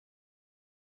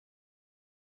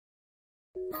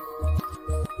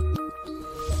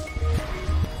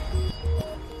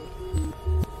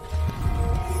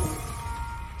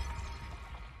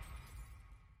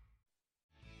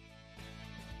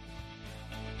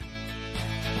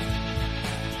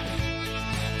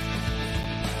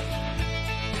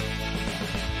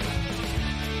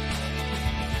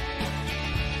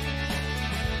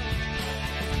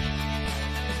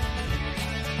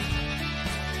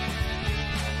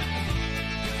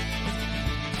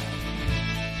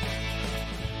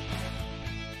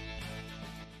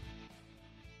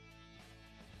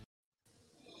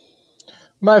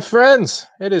My friends,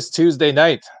 it is Tuesday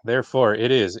night. Therefore, it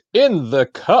is In the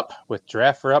Cup with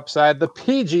Draft for Upside, the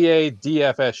PGA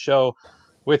DFS show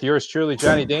with yours truly,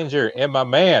 Johnny Danger, and my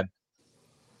man,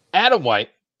 Adam White,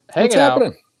 hanging out.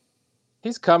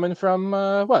 He's coming from,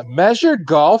 Measured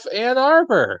Golf, Ann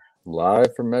Arbor.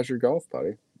 Live from Measured Golf,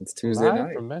 buddy. It's Tuesday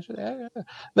night. From Measured,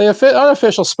 the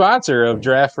unofficial sponsor of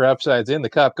Draft for Upside's In the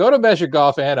Cup. Go to Measured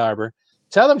Golf, Ann Arbor.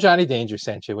 Tell them Johnny Danger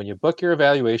sent you when you book your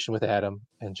evaluation with Adam,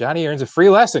 and Johnny earns a free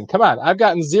lesson. Come on. I've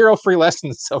gotten 0 free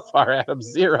lessons so far, Adam.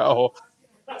 0.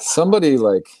 Somebody,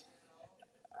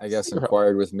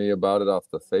 inquired with me about it off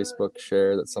the Facebook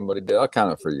share that somebody did. I'll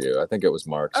count it for you. I think it was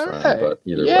Mark's friend, but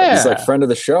either way. He's like, friend of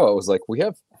the show. I was like, we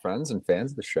have friends and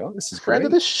fans of the show. This is friend great.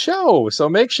 of the show. So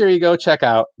make sure you go check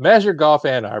out Measure Golf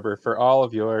Ann Arbor for all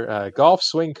of your golf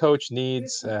swing coach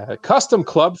needs, custom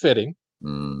club fitting.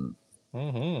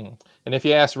 Mm-hmm. And if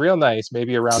you ask real nice,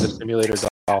 maybe a round of simulator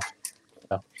golf.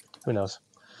 Oh, who knows?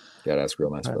 Gotta ask real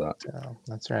nice for that.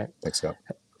 That's right. Thanks, Scott.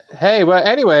 Hey, well,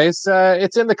 anyways,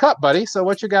 it's in the cup, buddy. So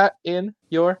what you got in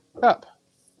your cup?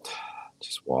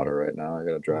 Just water right now. I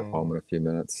gotta drive home in a few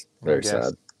minutes. Very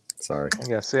sad. Sorry. I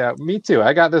guess, yeah, me too.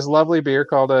 I got this lovely beer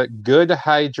called a Good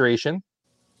Hydration.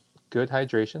 Good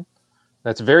Hydration.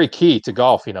 That's very key to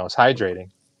golf, it's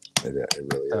hydrating. It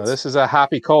really is. This is a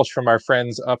Hoppy Kolsch from our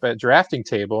friends up at Drafting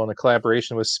Table in a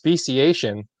collaboration with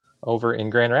Speciation over in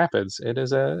Grand Rapids. It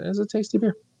is a tasty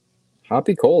beer.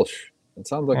 Hoppy Kolsch. It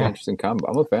sounds like an interesting combo.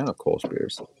 I'm a fan of Kolsch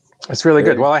beers. It's really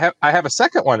good. Well, I have a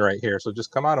second one right here, so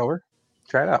just come on over,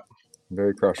 try it out.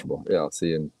 Very crushable. Yeah, I'll see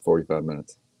you in 45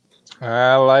 minutes.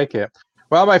 I like it.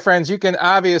 Well, my friends, you can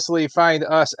obviously find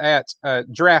us at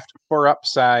Draft for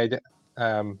Upside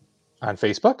on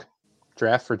Facebook.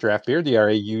 Draft for Draft Beer,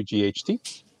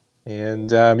 DRAUGHT.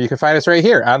 And you can find us right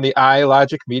here on the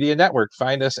iLogic Media Network.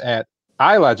 Find us at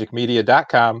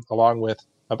ilogicmedia.com along with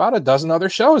about a dozen other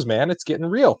shows, man. It's getting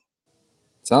real.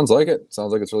 Sounds like it.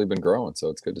 Sounds like it's really been growing, so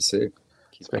it's good to see.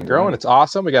 It's been growing. It's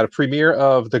awesome. We got a premiere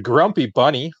of the Grumpy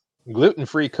Bunny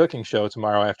gluten-free cooking show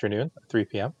tomorrow afternoon at 3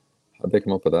 p.m. How'd they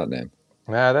come up with that name?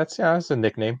 That's a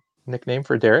nickname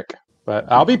for Derek.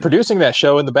 But I'll be producing that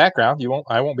show in the background.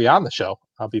 I won't be on the show.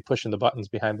 I'll be pushing the buttons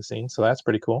behind the scenes, so that's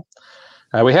pretty cool.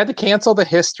 We had to cancel the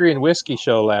History and Whiskey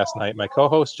show last night. My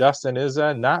co-host Justin is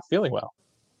not feeling well.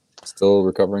 Still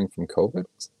recovering from COVID?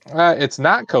 It's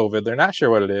not COVID. They're not sure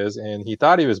what it is, and he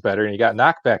thought he was better, and he got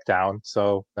knocked back down.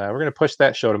 So we're going to push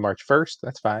that show to March 1st.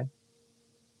 That's fine.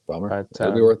 Bummer. But,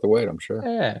 it'll be worth the wait, I'm sure.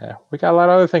 Yeah, we got a lot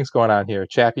of other things going on here.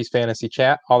 Chappie's Fantasy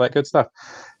Chat, all that good stuff.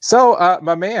 So,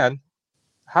 my man,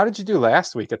 how did you do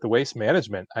last week at the Waste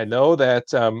Management? I know that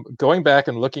going back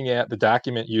and looking at the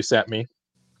document you sent me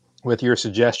with your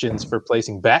suggestions for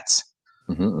placing bets,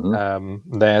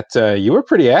 that you were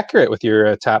pretty accurate with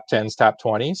your top 10s, top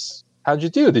 20s. How'd you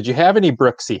do? Did you have any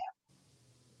Brooksy?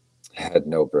 I had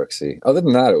no Brooksy. Other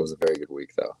than that, it was a very good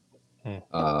week, though.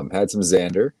 Had some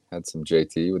Xander, had some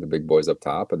JT with the big boys up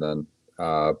top, and then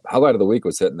highlight of the week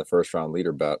was hitting the first round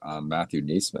leader bet on Matthew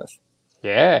Neesmith.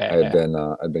 Yeah, I'd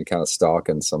been kind of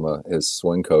stalking some of his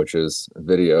swing coaches'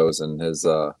 videos, and his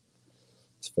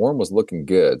form was looking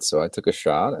good. So I took a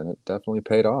shot, and it definitely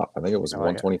paid off. I think it was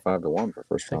 125 to 1 for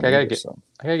first round. I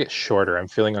gotta get shorter. I'm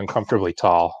feeling uncomfortably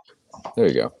tall. There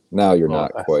you go. Now you're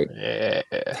not quite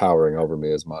towering over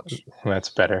me as much. That's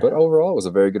better. But overall, it was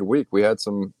a very good week. We had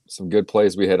some good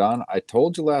plays we hit on. I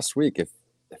told you last week if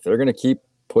they're going to keep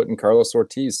putting Carlos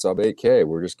Ortiz sub 8K,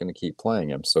 we're just going to keep playing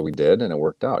him. So we did, and it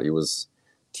worked out. He was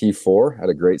T4, had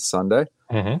a great Sunday.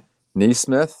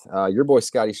 Neesmith, your boy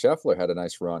Scotty Scheffler had a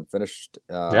nice run. Finished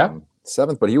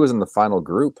 7th, but he was in the final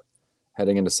group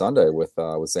heading into Sunday with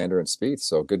Xander and Spieth.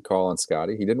 So good call on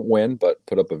Scotty. He didn't win, but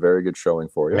put up a very good showing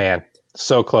for you. Man,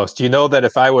 so close. Do you know that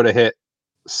if I would have hit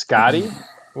Scotty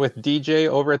with DJ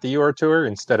over at the UR Tour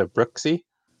instead of Brooksy,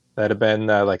 that'd have been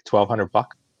like $1,200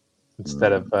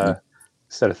 instead of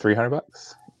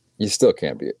 $300. You still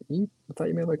can't be. I thought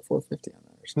you made like $450 on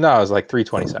that. No, it was like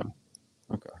 $327.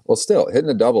 Okay. Well, still hitting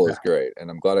a double is great, and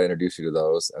I'm glad I introduced you to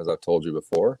those. As I've told you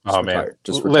before. Oh man,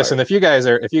 listen, if you guys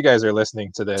are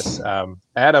listening to this,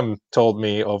 Adam told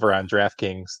me over on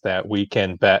DraftKings that we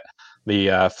can bet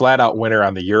the flat out winner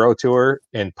on the Euro Tour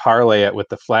and parlay it with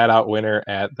the flat out winner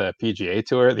at the PGA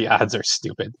Tour. The odds are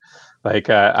stupid. Like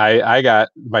I got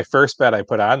my first bet I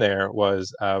put on there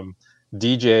was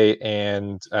DJ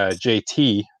and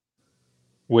JT,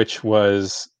 which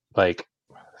was like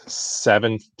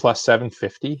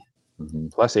 750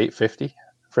 plus 850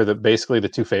 for basically the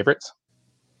two favorites.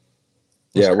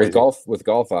 Yeah, with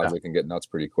golf odds, it can get nuts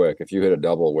pretty quick. If you hit a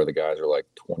double where the guys are like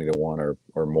 20-1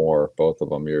 or more, both of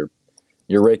them,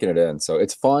 you're raking it in. So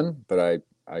it's fun, but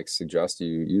I suggest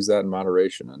you use that in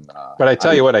moderation. And but I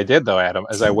tell you what I did though, Adam,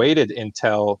 is I waited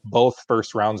until both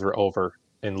first rounds were over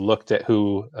and looked at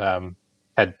who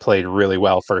had played really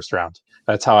well first round.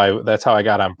 That's how I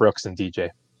got on Brooks and DJ.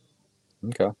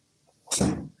 Okay.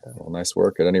 Well, nice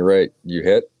work. At any rate, you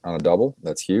hit on a double.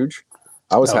 That's huge.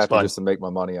 I was happy just to make my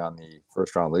money on the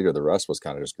first round leader. The rest was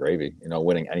kind of just gravy.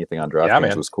 Winning anything on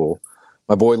DraftKings was cool.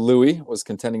 My boy Louie was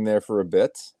contending there for a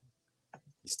bit.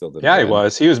 He still didn't. Yeah, he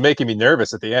was. He was making me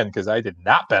nervous at the end because I did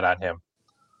not bet on him.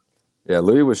 Yeah,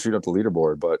 Louie was shooting up the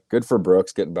leaderboard, but good for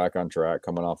Brooks getting back on track,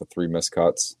 coming off of 3 missed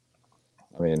cuts.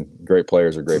 I mean, great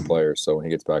players are great players, so when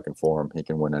he gets back in form, he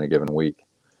can win any given week.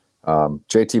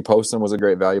 JT Poston was a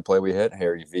great value play we hit.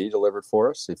 Harry V delivered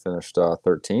for us. He finished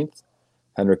 13th.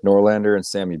 Henrik Norlander and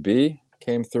Sammy B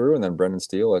came through, and then Brendan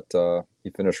Steele he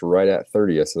finished right at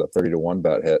 30th, so that 30-1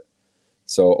 bet hit.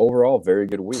 So overall, very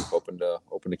good week. Hoping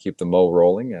to keep the mo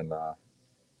rolling and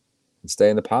stay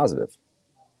in the positive.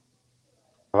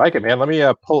 I like it, man. Let me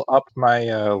pull up my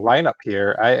lineup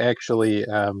here. I actually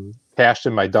cashed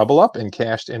in my double up and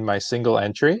cashed in my single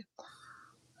entry,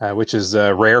 which is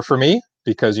rare for me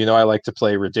because I like to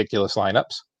play ridiculous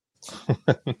lineups.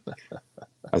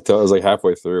 I thought it was like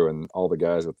halfway through, and all the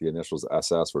guys with the initials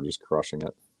SS were just crushing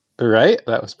it. Right,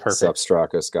 that was perfect. Sepp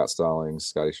Straka, Scott Stallings,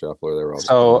 Scotty Scheffler, they were all.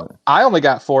 So I only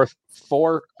got four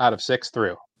out of 6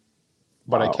 through,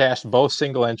 but I cashed both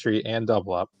single entry and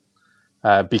double up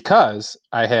because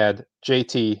I had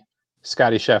JT,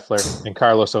 Scotty Scheffler, and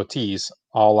Carlos Ortiz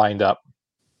all lined up.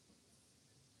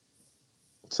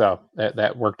 So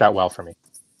that worked out well for me.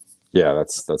 Yeah,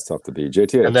 that's tough to beat.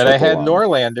 JT, and then I had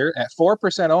Norlander at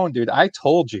 4% owned, dude. I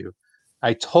told you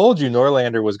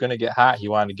Norlander was going to get hot.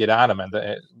 You wanted to get on him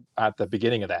at the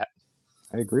beginning of that.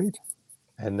 I agreed.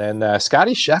 And then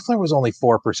Scotty Scheffler was only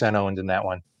 4% owned in that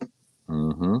one.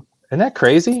 Mm-hmm. Isn't that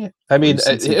crazy? I mean,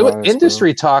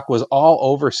 industry talk was all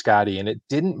over Scotty, and it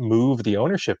didn't move the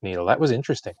ownership needle. That was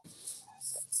interesting.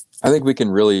 I think we can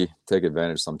really take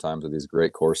advantage sometimes of these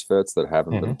great course fits that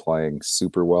haven't been playing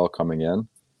super well coming in,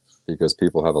 because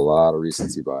people have a lot of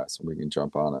recency bias and we can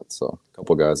jump on it. So a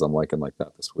couple guys I'm liking like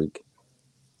that this week.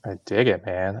 I dig it,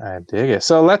 man. I dig it.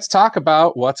 So let's talk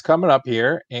about what's coming up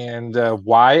here and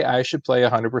why I should play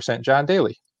 100% John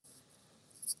Daly.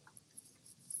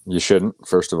 You shouldn't,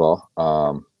 first of all.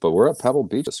 But we're at Pebble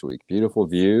Beach this week. Beautiful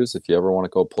views. If you ever want to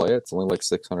go play it, it's only like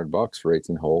 $600 for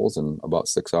 18 holes and about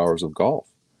 6 hours of golf.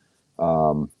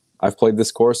 I've played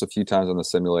this course a few times on the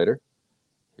simulator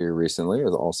here recently.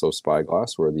 There's also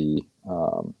Spyglass, where the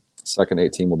second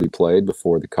 18 will be played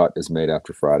before the cut is made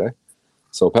after Friday.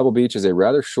 So Pebble Beach is a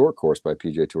rather short course by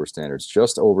PGA Tour standards,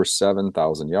 just over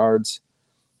 7,000 yards.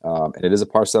 And it is a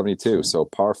par 72. So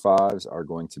par 5s are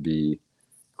going to be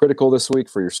critical this week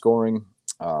for your scoring,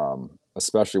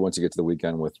 especially once you get to the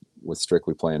weekend with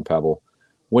strictly playing Pebble.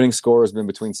 Winning score has been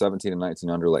between 17 and 19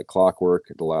 under like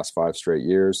clockwork the last 5 straight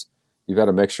years. You've had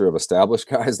a mixture of established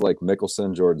guys like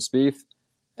Mickelson, Jordan Spieth,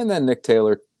 and then Nick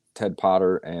Taylor, Ted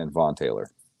Potter, and Vaughn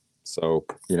Taylor. So,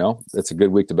 it's a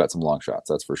good week to bet some long shots,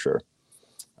 that's for sure.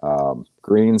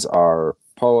 Greens are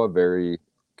POA, very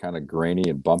kind of grainy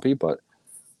and bumpy, but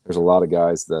there's a lot of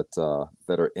guys that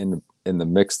are in the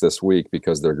mix this week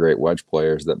because they're great wedge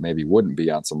players that maybe wouldn't be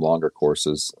on some longer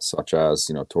courses, such as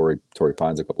Torrey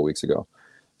Pines a couple weeks ago.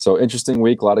 So interesting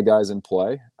week, a lot of guys in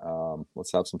play.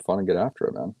 Let's have some fun and get after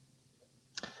it, man.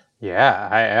 Yeah,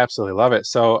 I absolutely love it.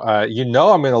 So I'm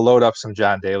going to load up some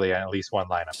John Daly on at least one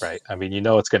lineup, right? I mean,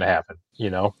 it's going to happen.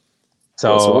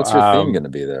 So what's your theme going to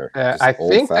be there? I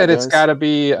think that it's got to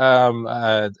be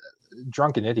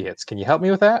drunken idiots. Can you help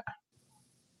me with that?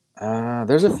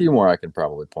 There's a few more I can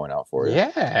probably point out for you.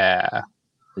 Yeah.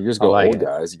 You just go old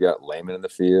guys. You got Lehman in the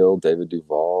field, David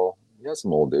Duval. You got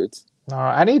some old dudes. No,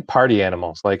 I need party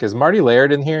animals. Like, is Marty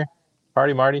Laird in here?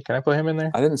 Party Marty? Can I put him in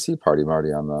there? I didn't see Party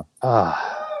Marty on the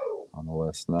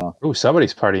list. No. Ooh,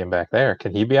 somebody's partying back there.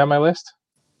 Can he be on my list?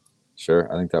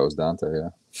 Sure. I think that was Dante. Yeah.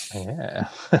 Yeah.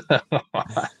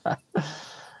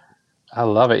 I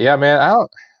love it. Yeah, man.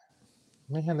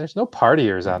 Man, there's no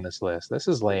partiers on this list. This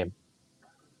is lame.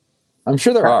 I'm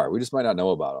sure there are. We just might not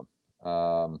know about them.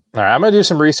 All right, I'm gonna do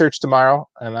some research tomorrow,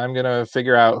 and I'm gonna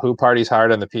figure out who parties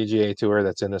hard on the PGA Tour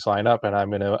that's in this lineup, and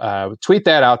I'm gonna tweet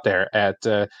that out there at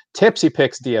Tipsy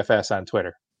Picks DFS on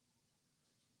Twitter.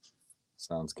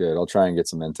 Sounds good. I'll try and get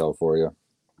some intel for you.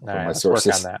 All right, let's work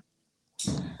on that.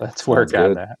 Let's work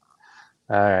on that.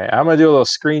 All right, I'm gonna do a little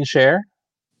screen share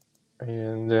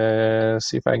and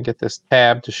see if I can get this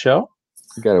tab to show.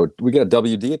 We got a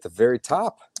WD at the very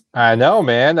top. I know,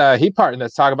 man.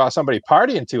 Let's talk about somebody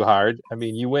partying too hard. I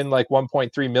mean, you win like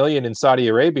 1.3 million in Saudi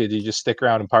Arabia. Do you just stick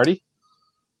around and party?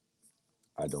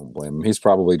 I don't blame him. He's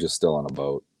probably just still on a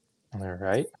boat. All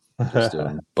right. Just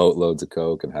doing boatloads of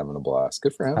coke and having a blast.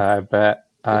 Good for him. I bet.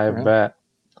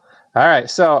 All right,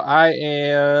 so I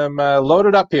am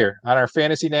loaded up here on our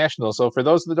Fantasy National. So for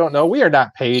those that don't know, we are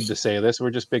not paid to say this. We're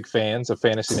just big fans of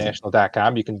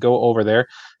FantasyNational.com. You can go over there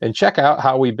and check out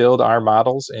how we build our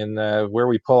models and where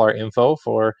we pull our info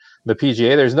for the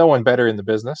PGA. There's no one better in the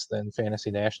business than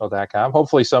FantasyNational.com.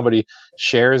 Hopefully somebody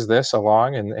shares this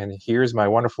along and hears my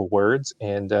wonderful words,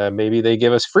 and maybe they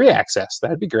give us free access.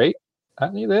 That'd be great. I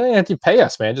mean, they don't have to pay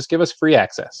us, man. Just give us free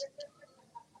access.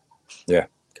 Yeah,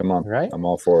 come on. Right? I'm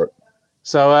all for it.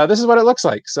 So this is what it looks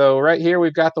like. So right here,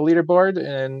 we've got the leaderboard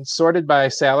and sorted by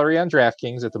salary on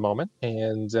DraftKings at the moment.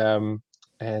 And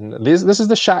this is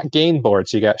the shot gain board.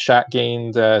 So you got shot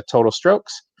gained total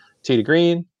strokes, tee to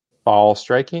green, ball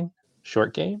striking,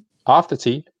 short game, off the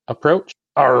tee, approach,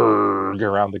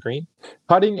 around the green,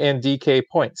 putting, and DK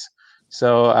points.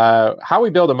 So how we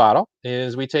build a model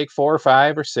is we take 4 or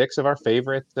 5 or 6 of our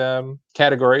favorite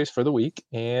categories for the week,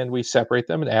 and we separate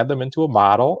them and add them into a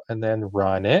model and then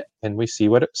run it, and we see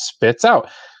what it spits out.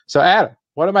 So Adam,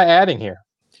 what am I adding here?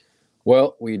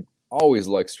 Well, we always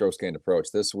like strokes gained approach.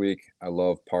 This week, I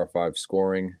love par 5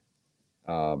 scoring.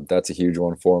 That's a huge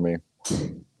one for me.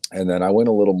 And then I went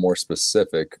a little more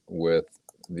specific with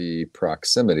the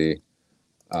proximity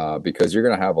because you're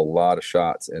going to have a lot of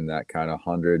shots in that kind of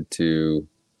 100 to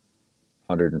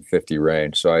 150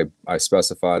 range. So I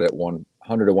specified at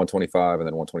 100 to 125 and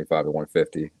then 125 to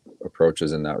 150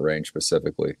 approaches in that range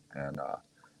specifically, and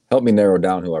helped me narrow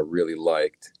down who I really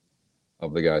liked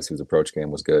of the guys whose approach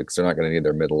game was good, because they're not going to need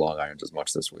their middle long irons as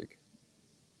much this week.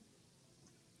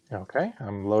 Okay,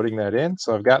 I'm loading that in.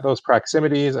 So I've got those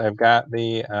proximities. I've got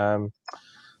the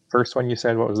first one you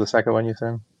said. What was the second one you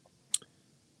said?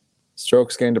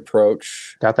 Strokes gained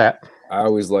approach. Got that. I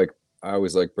always like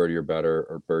birdie or better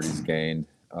or birdies gained.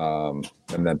 And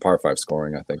then par 5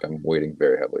 scoring, I think I'm weighting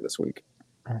very heavily this week.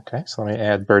 Okay, so let me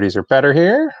add birdies or better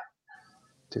here.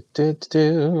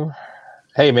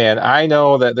 Hey, man, I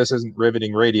know that this isn't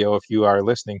riveting radio if you are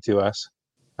listening to us,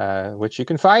 which you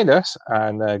can find us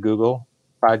on Google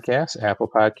Podcasts, Apple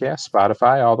Podcasts,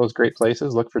 Spotify, all those great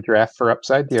places. Look for Draft for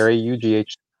Upside,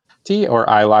 DRAUGHT, or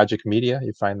iLogic Media.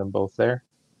 You find them both there.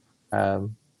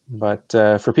 But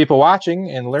for people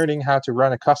watching and learning how to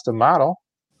run a custom model,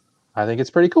 I think it's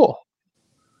pretty cool.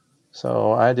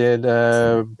 So I did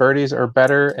birdies or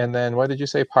better, and then what did you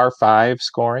say? Par 5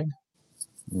 scoring.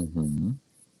 Mm-hmm.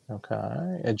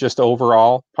 Okay, and just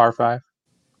overall par 5.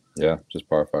 Yeah, just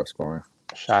par 5 scoring.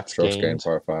 Strokes gained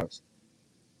par 5s.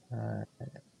 All right,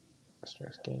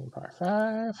 strokes gained par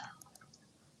 5.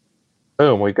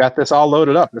 Boom, we've got this all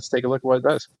loaded up. Let's take a look at what it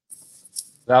does.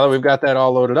 Now that we've got that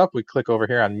all loaded up, we click over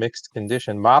here on mixed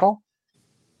condition model.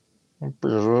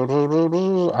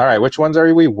 All right, which ones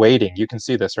are we weighting? You can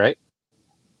see this, right?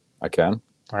 I can.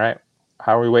 All right,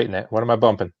 how are we weighting it? What am I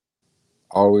bumping?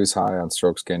 Always high on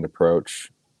strokes gained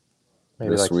approach.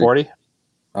 Maybe like 40?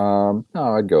 No,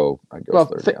 I'd go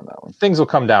 30 on that one. Things will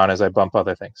come down as I bump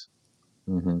other things.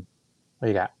 Mm-hmm. What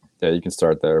you got? Yeah, you can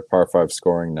start there. Par 5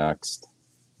 scoring next.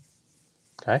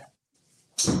 Okay.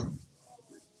 Can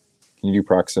you do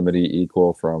proximity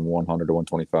equal from 100 to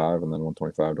 125 and then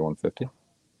 125 to 150?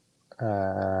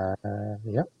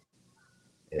 Yep.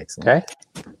 Excellent. Okay.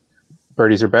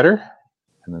 Birdies are better.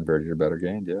 And then birdies are better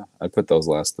gained, yeah. I'd put those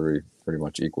last 3 pretty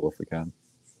much equal if we can.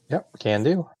 Yep, can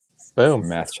do. Boom.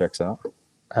 Math checks out.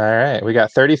 All right, we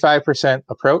got 35%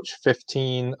 approach,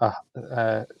 15,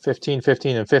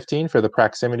 15, and 15 for the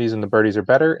proximities and the birdies are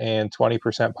better, and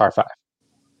 20% par 5.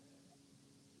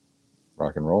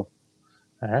 Rock and roll.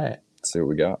 All right. Let's see what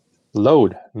we got.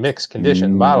 Load, mix,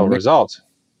 condition, model, results.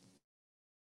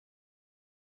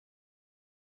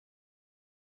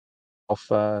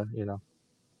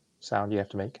 Sound you have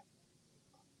to make.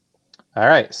 All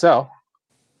right, so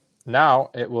now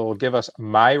it will give us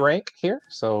my rank here.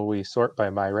 So we sort by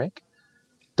my rank.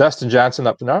 Dustin Johnson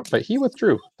up and up, but he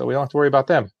withdrew, so we don't have to worry about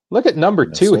them. Look at number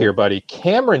 2 here, buddy.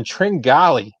 Cameron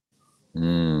Tringali.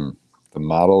 The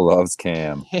model loves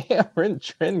Cam. Cameron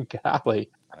Tringali.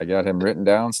 I got him written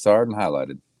down, starred, and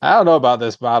highlighted. I don't know about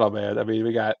this model, man. I mean,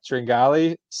 we got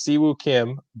Tringali, Siwoo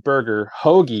Kim, Berger,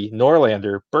 Hoagie,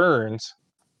 Norlander, Burns.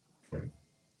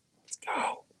 Let's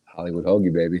go. Hollywood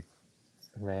Hoagie, baby.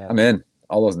 Man. I'm in.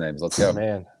 All those names. Let's go.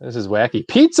 Man, this is wacky.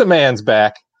 Pizza Man's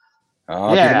back.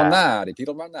 Oh, yeah.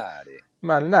 Peter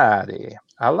Malnati.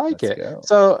 I like Let's it. go.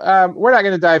 So we're not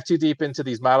going to dive too deep into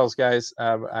these models, guys.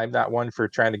 I'm not one for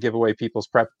trying to give away people's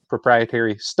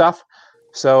proprietary stuff.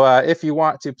 So if you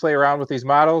want to play around with these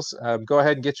models, go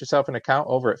ahead and get yourself an account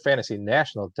over at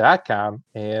fantasynational.com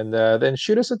and then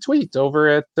shoot us a tweet over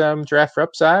at Draft for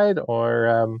Upside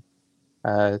or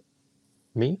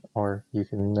me, or you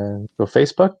can go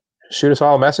Facebook. Shoot us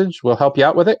all a message. We'll help you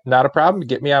out with it. Not a problem.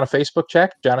 Get me on a Facebook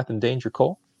check, Jonathan Danger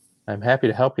Cole. I'm happy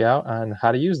to help you out on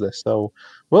how to use this. So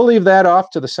we'll leave that off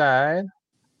to the side.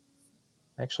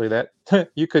 Actually, that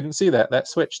you couldn't see that. That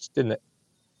switched, didn't it?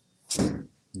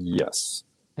 Yes.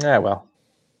 Yeah, well,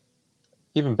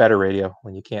 even better radio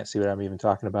when you can't see what I'm even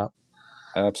talking about.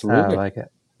 Absolutely. I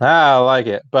like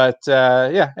it. But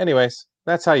yeah, anyways,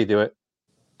 that's how you do it.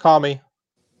 Call me,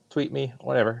 tweet me,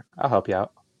 whatever. I'll help you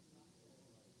out.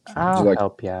 I'll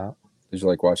help you out. Did you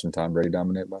like watching Tom Brady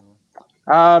dominate, by the way?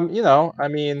 I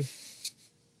mean,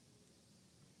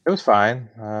 it was fine.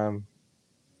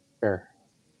 Sure.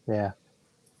 Yeah.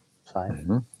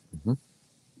 Fine.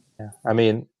 Yeah. I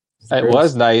mean, it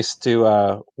was nice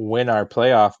to win our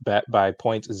playoff bet by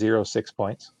 0.06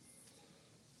 points.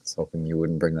 I was hoping you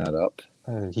wouldn't bring that up.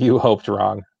 You hoped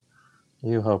wrong. I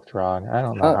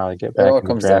don't know how to get back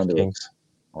into DraftKings.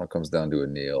 All comes down to a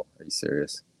kneel. Are you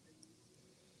serious?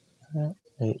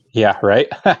 Yeah, right.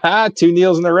 2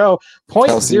 kneels in a row.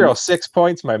 0.06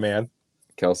 points, my man.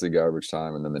 Kelsey garbage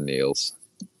time and then the kneels.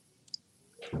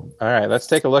 All right, let's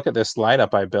take a look at this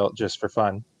lineup I built just for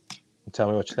fun. And tell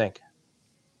me what you think.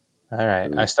 All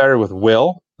right, I started with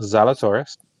Will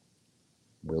Zalatoris,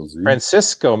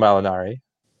 Francisco Molinari,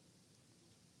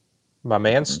 my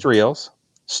man Streels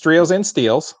and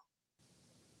Steels,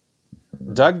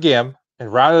 Doug Gim,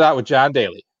 and rounded out with John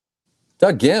Daly.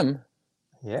 Doug Gim?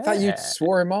 Yeah. I thought you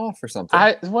swore him off or something.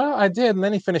 I did, and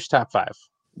then he finished top 5.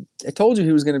 I told you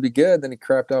he was going to be good. Then he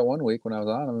crapped out one week when I was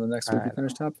on him. The next week he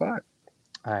finished top 5.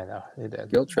 I know he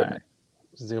did. Guilt trip me.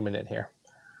 Zooming in here.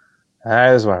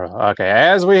 As well. Okay,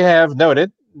 as we have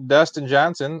noted, Dustin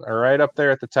Johnson, right up there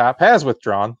at the top, has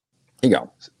withdrawn. Here you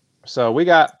go. So we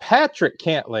got Patrick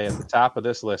Cantlay at the top of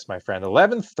this list, my friend.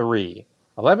 11-3.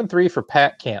 11-3 for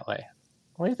Pat Cantlay.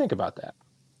 What do you think about that?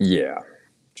 Yeah,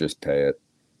 just pay it.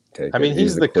 I mean,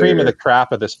 he's the cream of the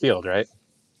crop of this field, right?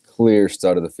 Clear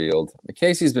stud of the field.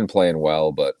 Casey's been playing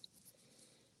well, but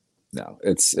no,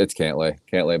 it's Cantlay.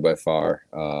 Cantlay by far.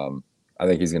 I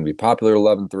think he's going to be popular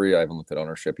 11-3. I haven't looked at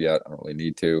ownership yet. I don't really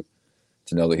need to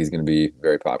know that he's going to be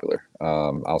very popular. I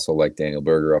also like Daniel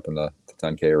Berger up in the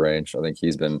 10K range. I think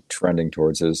he's been trending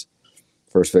towards his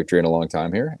first victory in a long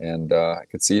time here, and I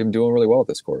could see him doing really well at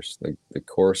this course. The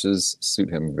courses suit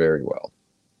him very well.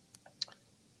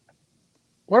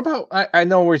 What about, I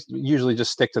know we usually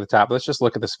just stick to the top. Let's just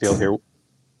look at this field here.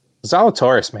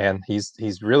 Zalatoris, man,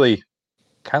 he's really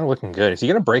kind of looking good. Is he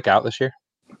going to break out this year?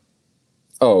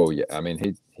 Oh, yeah. I mean,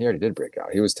 he already did break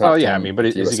out. He was top 10. I mean, but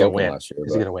is he going to win? Is he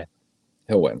going to win?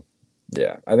 He'll win.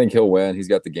 Yeah, I think he'll win. He's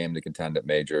got the game to contend at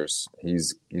majors.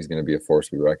 He's going to be a force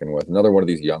to be reckoned with. Another one of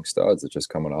these young studs that's just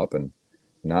coming up and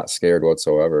not scared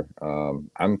whatsoever.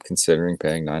 I'm considering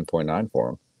paying 9.9 for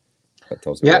him. That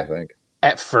tells me what I think.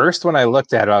 At first, when I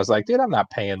looked at it, I was like, dude, I'm not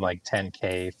paying like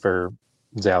 10K for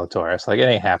Zalatoris. Like, it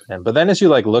ain't happening. But then as you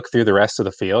like look through the rest of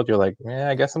the field, you're like, yeah,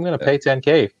 I guess I'm going to pay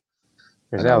 10K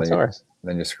for Zalatoris.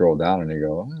 Then you scroll down and you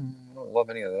go, I don't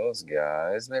love any of those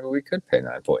guys. Maybe we could pay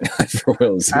 9.9 for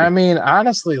Wills. I mean,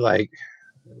 honestly, like,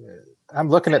 I'm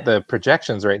looking at the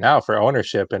projections right now for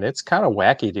ownership, and it's kind of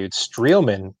wacky, dude.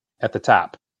 Streelman at the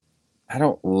top. I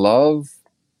don't love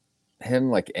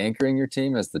him like anchoring your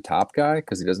team as the top guy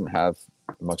because he doesn't have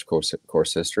much course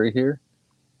history here.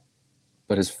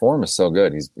 But his form is so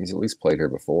good. He's at least played here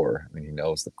before. I mean, he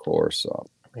knows the course. So.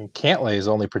 I mean, Cantlay is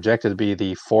only projected to be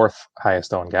the 4th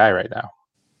highest owned guy right now.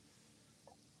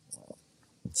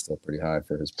 It's still pretty high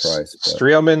for his price. But.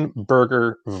 Streelman,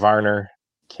 Berger, Varner,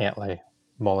 Cantlay,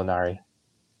 Molinari.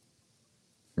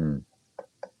 We'll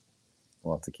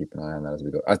have to keep an eye on that as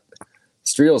we go.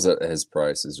 Streel's at his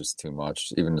price is just too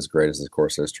much, even as great as his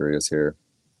course history is here.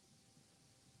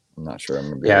 I'm not sure I'm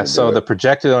going to be able to so do the it.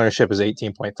 projected ownership is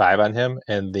 18.5 on him,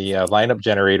 and the lineup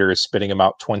generator is spitting him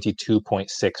out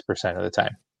 22.6% of the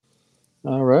time.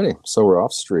 Alrighty, so we're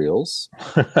off Streels.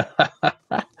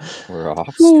 We're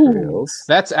off Ooh. Streels.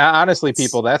 That's honestly,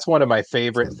 people, that's one of my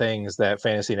favorite things that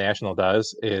Fantasy National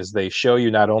does is they show you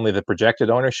not only the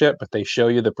projected ownership, but they show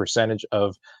you the percentage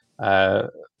of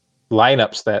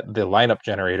lineups that the lineup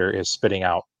generator is spitting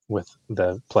out with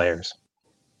the players.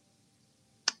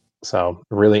 So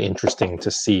really interesting to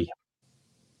see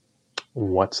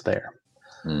what's there.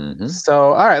 Mm-hmm.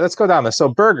 So, all right, let's go down this. So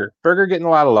Burger getting a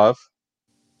lot of love.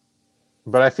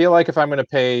 But I feel like if I'm going to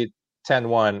pay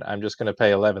 10-1, I'm just going to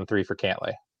pay 11-3 for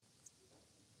Cantlay.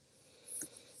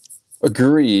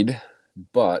 Agreed.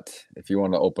 But if you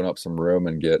want to open up some room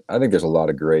and I think there's a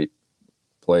lot of great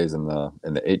plays in the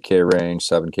 8K range,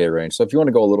 7K range. So if you want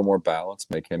to go a little more balanced,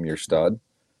 make him your stud,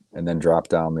 and then drop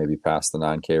down maybe past the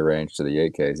 9K range to the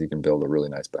 8Ks, you can build a really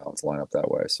nice balanced lineup that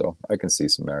way. So I can see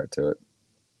some merit to it.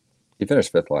 He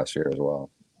finished 5th last year as well.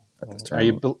 Are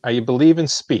you believing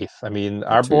Spieth? I mean,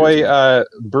 our boy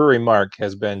Brewery Mark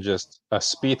has been just a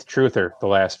Spieth truther the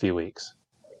last few weeks.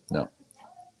 No.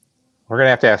 We're going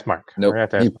to have to ask Mark. Nope. We're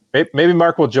gonna have to ask maybe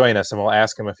Mark will join us and we'll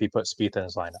ask him if he put Spieth in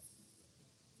his lineup.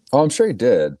 Oh, I'm sure he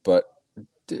did, but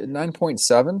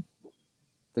 9.7?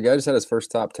 The guy just had his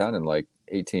first top 10 in like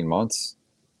 18 months.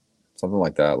 Something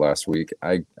like that last week.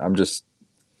 I'm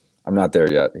not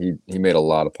there yet. He made a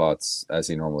lot of putts as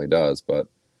he normally does, but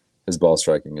his ball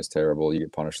striking is terrible. You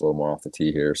get punished a little more off the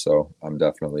tee here, so I'm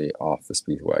definitely off the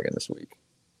Spieth wagon this week.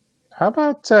 How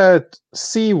about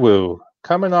Siwoo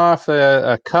coming off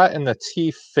a cut in the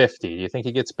T50? Do you think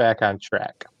he gets back on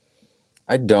track?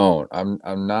 I don't.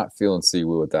 I'm not feeling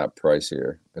Siwoo at that price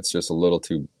here. It's just a little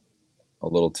too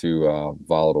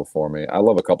volatile for me. I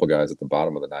love a couple guys at the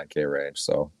bottom of the 9K range.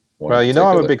 So, well, you know,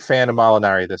 I'm a big fan of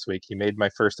Molinari this week. He made my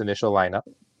first initial lineup.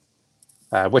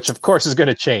 Which, of course, is going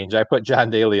to change. I put John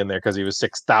Daly in there because he was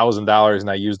 $6,000 and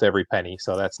I used every penny,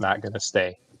 so that's not going to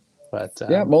stay. But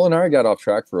yeah, Molinari got off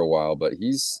track for a while, but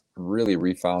he's really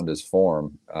refound his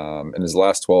form. In his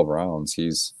last 12 rounds,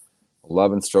 he's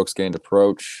 11th strokes gained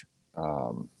approach,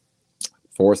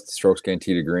 4th strokes gained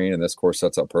tee to green, and this course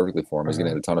sets up perfectly for him. He's going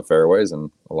to hit a ton of fairways and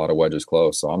a lot of wedges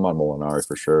close, so I'm on Molinari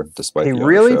for sure, despite he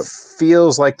really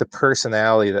feels like the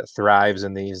personality that thrives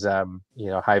in these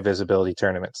high visibility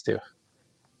tournaments too.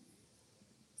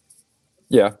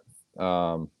 Yeah.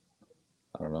 I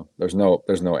don't know. There's no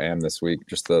AM this week.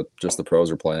 Just the pros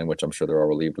are playing, which I'm sure they're all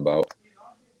relieved about.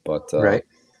 But right.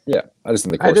 Yeah, I just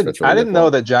think the course fits really I didn't know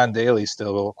that John Daly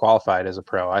still qualified as a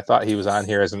pro. I thought he was on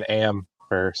here as an AM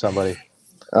for somebody.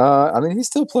 I mean, he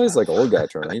still plays like old guy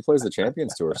tournament. He plays the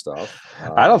Champions Tour stuff.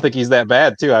 I don't think he's that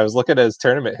bad too. I was looking at his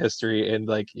tournament history and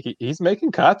like he's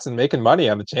making cuts and making money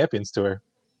on the Champions Tour.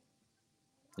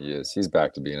 He is. He's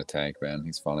back to being a tank, man.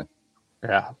 He's funny.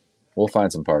 Yeah. We'll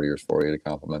find some partiers for you to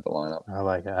complement the lineup. I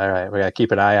like it. All right. We got to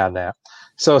keep an eye on that.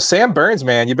 So Sam Burns,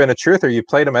 man, you've been a truther. You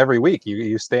played him every week.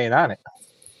 You staying on it.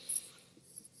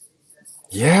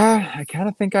 Yeah, I kind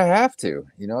of think I have to.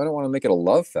 I don't want to make it a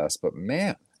love fest, but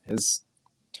man, his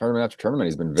tournament after tournament,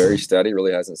 he's been very steady,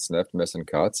 really hasn't sniffed missing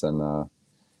cuts, and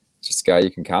just a guy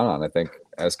you can count on, I think,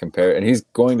 as compared. And he's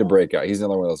going to break out. He's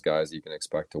another one of those guys you can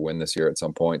expect to win this year at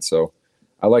some point. So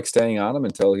I like staying on him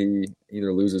until he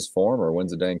either loses form or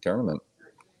wins a dang tournament.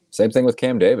 Same thing with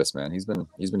Cam Davis, man. He's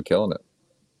been killing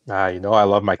it. I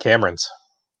love my Camerons.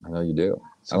 I know you do.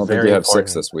 I don't think you have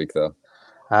 6 this week, though.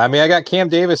 I mean, I got Cam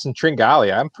Davis and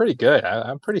Tringali. I'm pretty good.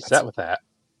 I'm pretty set with that.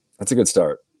 That's a good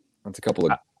start. That's a couple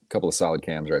of solid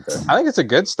cams right there. I think it's a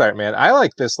good start, man. I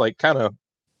like this, like kind of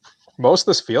most of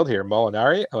this field here.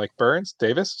 Molinari, I like Burns,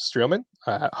 Davis, Streelman,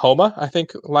 Homa. I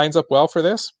think lines up well for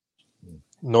this.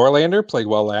 Norlander played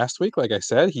well last week. Like I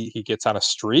said, he gets on a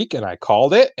streak, and I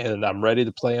called it, and I'm ready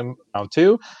to play him round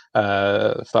 2.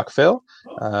 Fuck Phil,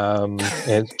 and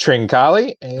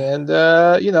Trincali,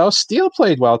 and Steele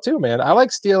played well too, man. I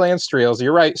like Steele and Streels.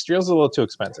 You're right, Streels is a little too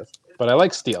expensive, but I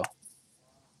like Steele.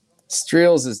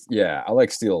 Streels is I like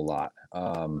Steele a lot.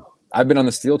 I've been on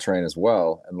the Steele train as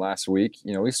well, and last week,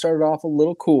 we started off a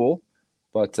little cool,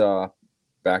 but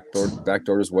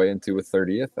backdoored his way into a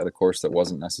 30th at a course that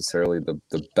wasn't necessarily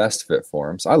the best fit for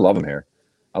him. So I love him here.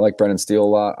 I like Brendan Steele a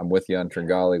lot. I'm with you on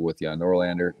Tringali, with you on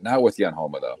Norlander. Not with you on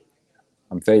Homa, though.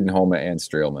 I'm fading Homa and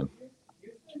Streelman.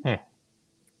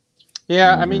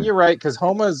 Yeah, I mean, you're right, because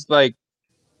Homa's like,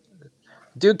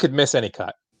 dude could miss any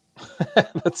cut.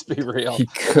 Let's be real. He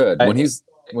could. When he's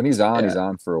on, he's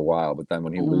on for a while, but then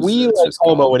when he loses, we like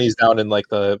Homa when he's down in like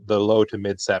the low to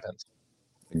mid 7s.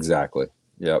 Exactly.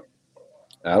 Yep.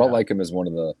 I don't like him as one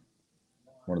of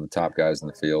the top guys in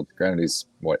the field. Granted, he's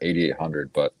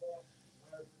 8,800, but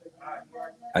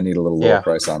I need a little lower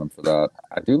price on him for that.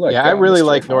 I do like. Yeah, I really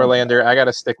like Norlander. I got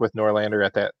to stick with Norlander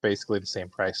at that basically the same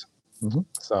price.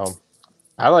 So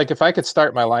I like if I could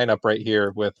start my lineup right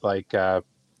here with like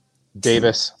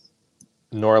Davis,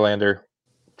 Norlander,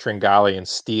 Tringali, and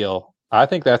Steele. I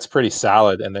think that's pretty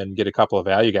solid, and then get a couple of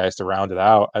value guys to round it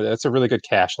out. That's a really good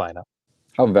cash lineup.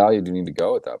 How value do you need to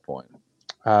go at that point?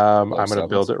 I'm going to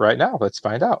build it right now. Let's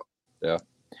find out. Yeah,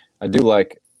 I do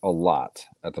like a lot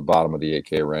at the bottom of the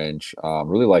 8K range.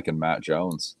 Really liking Matt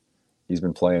Jones. He's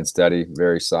been playing steady,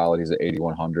 very solid. He's at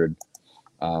 8,100.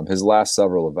 His last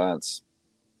several events,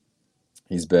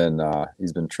 he's been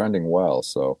trending well.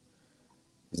 So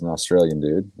he's an Australian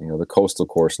dude. You know, the coastal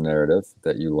course narrative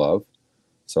that you love.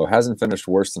 So hasn't finished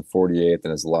worse than 48th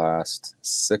in his last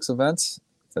 6 events.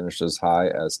 Finished as high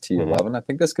as T11. I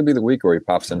think this could be the week where he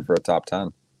pops in for a top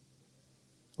 10.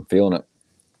 I'm feeling it.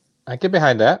 I get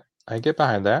behind that.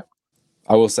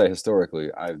 I will say historically,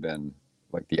 I've been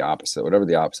like the opposite. Whatever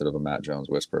the opposite of a Matt Jones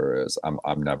whisperer is, I'm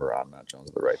never on Matt Jones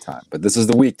at the right time. But this is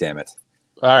the week, damn it.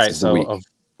 All right, so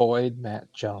avoid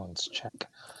Matt Jones. Check.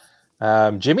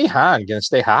 Jimmy Hahn gonna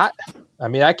stay hot. I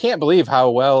mean, I can't believe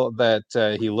how well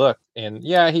that he looked, and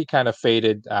yeah, he kind of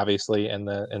faded obviously in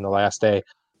the last day.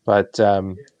 But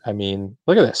I mean,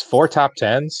 look at this: 4 top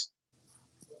 10s,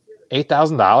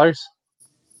 $8,000.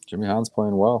 Jimmy Hahn's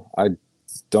playing well. I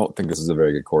don't think this is a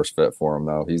very good course fit for him,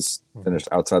 though. He's finished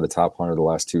outside the top 100 the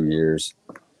last 2 years.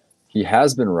 He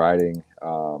has been riding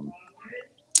some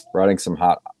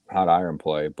hot iron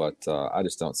play, but I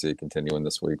just don't see it continuing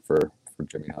this week for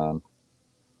Jimmy Hahn.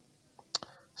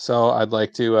 So I'd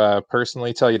like to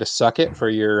personally tell you to suck it for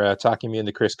your talking me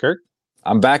into Chris Kirk.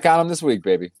 I'm back on him this week,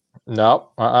 baby. No,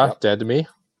 dead to me.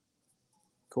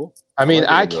 Cool. I mean,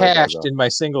 I cashed in my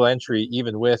single entry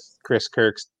even with Chris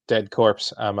Kirk's dead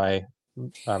corpse on my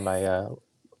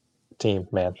team,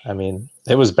 man. I mean,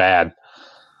 it was bad.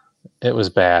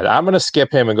 I'm going to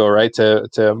skip him and go right to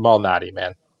Malnati,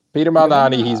 man. Peter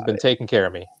Malnati, he's been taking care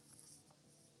of me.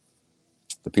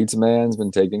 The pizza man's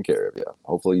been taking care of you.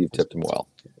 Hopefully you've tipped him well.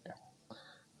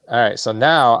 All right, so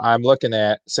now I'm looking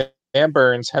at Sam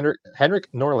Burns,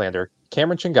 Henrik Norlander,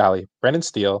 Cameron Chingali, Brendan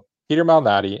Steele, Peter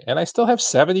Malnati, and I still have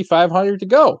 7,500 to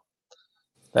go.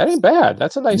 That ain't bad.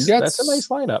 That's a nice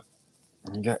lineup.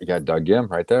 You got Doug Gim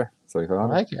right there. I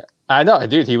like it. I know,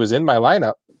 dude. He was in my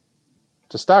lineup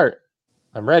to start.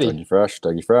 I'm ready. Dougie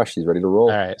Fresh. He's ready to roll.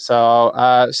 All right.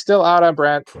 So still out on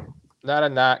Brent. Not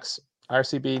on Knox.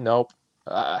 RCB, nope.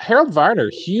 Harold Varner,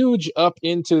 huge up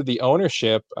into the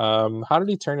ownership. How did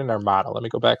he turn in our model? Let me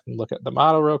go back and look at the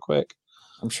model real quick.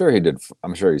 I'm sure he did.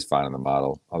 I'm sure he's fine in the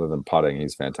model. Other than putting,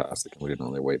 he's fantastic. We didn't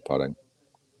really weight putting.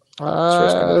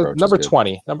 Number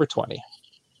 20.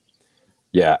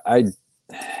 Yeah,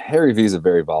 Harry V is a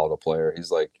very volatile player.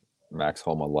 He's like Max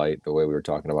Homa light, the way we were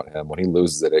talking about him. When he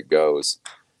loses it, it goes.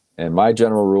 And my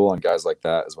general rule on guys like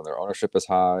that is when their ownership is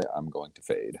high, I'm going to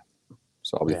fade.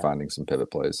 So I'll be finding some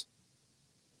pivot plays.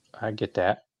 I get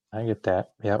that.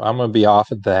 Yeah, I'm going to be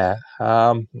off of that.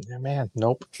 Man,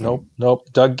 nope.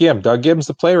 Doug Gim. Doug Gim's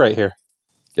the play right here.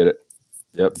 Get it?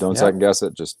 Yep. Don't second guess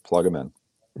it. Just plug him in.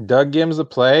 Doug Gim's the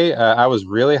play. I was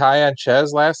really high on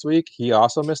Ches last week. He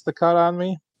also missed the cut on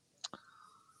me.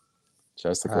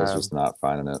 Chesticle's just not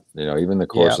finding it. You know, even the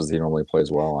courses he normally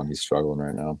plays well on, he's struggling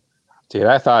right now. Dude,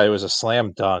 I thought it was a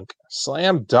slam dunk.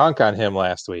 Slam dunk on him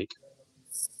last week.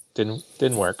 Didn't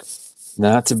work.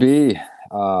 Not to be.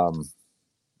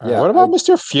 What about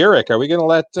Mr. Furyk? Are we gonna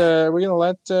let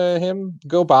him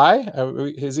go by?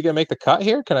 Is he gonna make the cut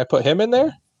here? Can I put him in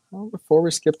there? Well, before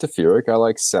we skip to Furyk, I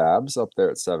like Sabs up there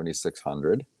at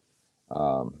 7,600.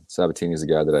 Sabatini's a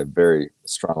guy that I very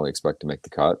strongly expect to make the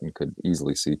cut and could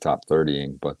easily see top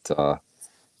 30ing. But to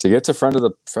get to friend of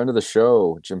the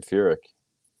show, Jim Furyk,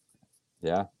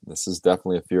 yeah, this is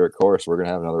definitely a Furyk course. We're gonna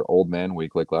have another old man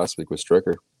week like last week with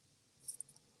Stricker.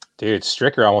 Dude,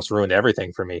 Stricker almost ruined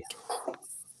everything for me.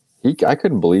 I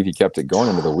couldn't believe he kept it going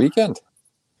into the weekend.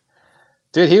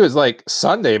 Dude, he was like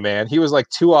Sunday, man. He was like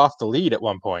 2 off the lead at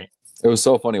one point. It was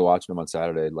so funny watching him on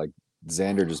Saturday. Like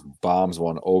Xander just bombs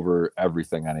one over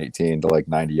everything on 18 to like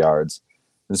 90 yards.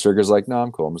 And Stricker's like, no,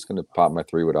 I'm cool. I'm just going to pop my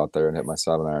 3-wood out there and hit my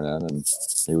 7-iron in. And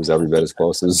he was every bit as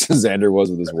close as Xander was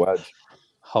with his wedge.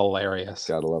 Hilarious.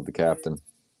 Gotta love the captain.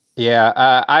 Yeah,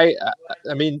 I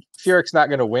mean, Furyk's not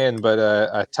going to win, but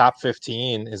a top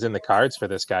 15 is in the cards for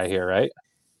this guy here, right?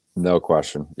 No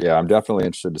question. Yeah, I'm definitely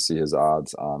interested to see his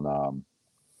odds on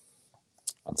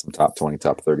some top 20,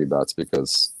 top 30 bets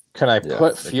because. Can I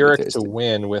put Furyk to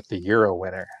win with the Euro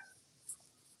winner?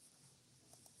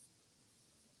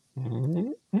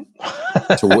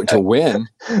 to win?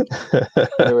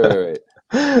 Wait.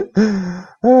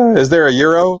 Is there a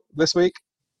Euro this week?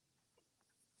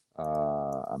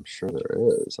 I'm sure there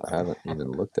is. I haven't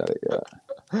even looked at it yet.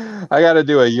 I got to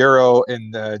do a Euro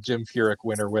and Jim Furyk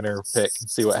winner pick and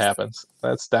see what happens.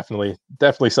 That's definitely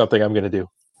something I'm going to do.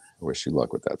 I wish you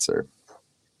luck with that, sir.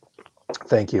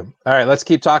 Thank you. All right, let's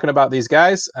keep talking about these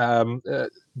guys.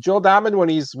 Joel Dahman, when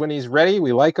he's ready,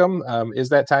 we like him. Is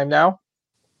that time now?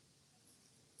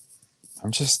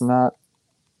 I'm just not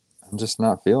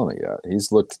feeling it yet.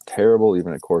 He's looked terrible,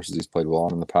 even at courses he's played well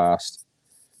on in the past.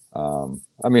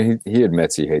 I mean, he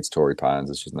admits he hates Torrey Pines.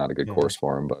 It's just not a good course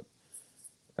for him, but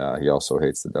he also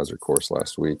hates the desert course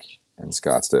last week in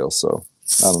Scottsdale. So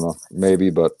I don't know, maybe,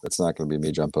 but it's not going to be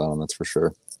me jumping on him. That's for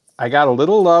sure. I got a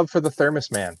little love for the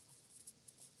Thermos Man,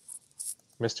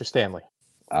 Mr. Stanley.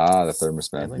 The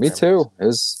Thermos Man. Me too.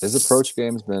 His approach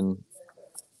game's been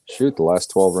the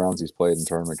last 12 rounds he's played in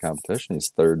tournament competition. He's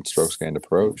third strokes gained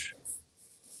approach.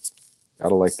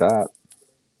 Gotta like that.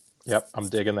 Yep, I'm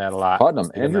digging that a lot.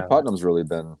 Andrew Putnam's really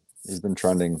been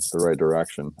trending the right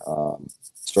direction.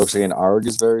 Strokes gained arg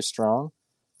is very strong.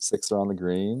 6th on the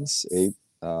greens,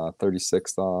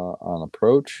 36th on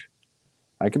approach.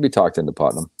 I could be talked into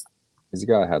Putnam. He's a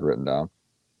guy I had written down.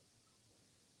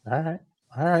 All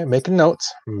right. Making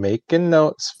notes.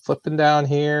 Flipping down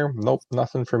here. Nope,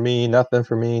 nothing for me.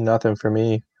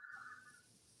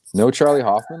 No Charlie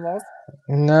Hoffman love?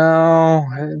 No,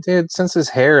 dude. Since his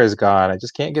hair is gone, I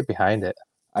just can't get behind it.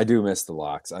 I do miss the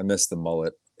locks. I miss the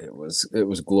mullet. It was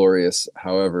glorious.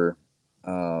 However,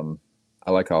 I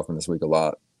like Hoffman this week a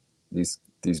lot. These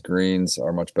greens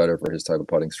are much better for his type of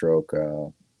putting stroke.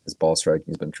 His ball striking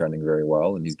has been trending very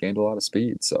well, and he's gained a lot of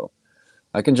speed. So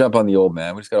I can jump on the old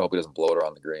man. We just got to hope he doesn't blow it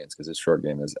around the greens because his short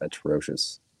game is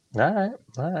atrocious. All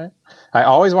right. I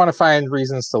always want to find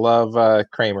reasons to love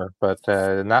Kramer, but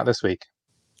not this week.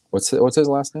 What's his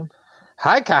last name?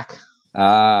 Highcock.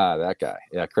 That guy.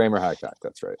 Yeah, Kramer Highcock.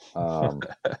 That's right.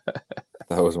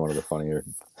 That was one of the funnier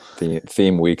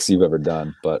theme weeks you've ever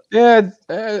done. But yeah,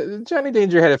 Johnny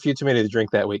Danger had a few too many to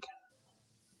drink that week.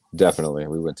 Definitely,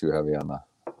 we went too heavy on the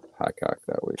Highcock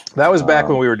that week. That was back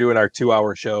when we were doing our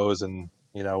 2-hour shows, and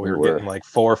we were getting like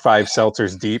 4 or 5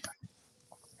 seltzers deep.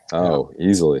 Oh,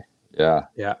 easily. Yeah.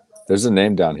 Yeah. There's a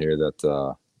name down here that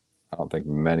I don't think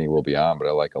many will be on, but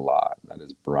I like a lot. That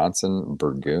is Bronson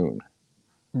Burgoon.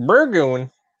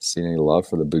 Burgoon? Seen any love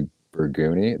for the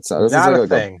Burgoony? It's not a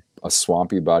thing. A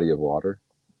swampy body of water.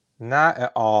 Not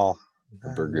at all.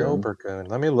 Burgoon. No Burgoon.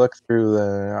 Let me look through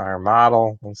our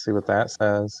model and see what that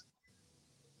says.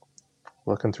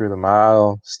 Looking through the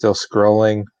model, still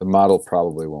scrolling. The model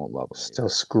probably won't love it. Still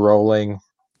scrolling.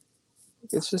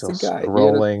 It's just a guy.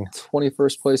 Scrolling. He had a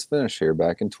 21st place finish here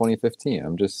back in 2015.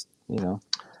 I'm just,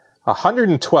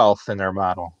 112th in their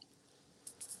model.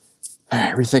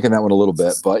 Rethinking that one a little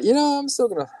bit, but I'm still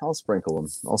I'll sprinkle them.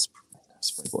 I'll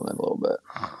sprinkle them in a little bit.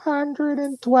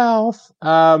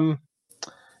 112th.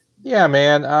 Yeah,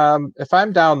 man. If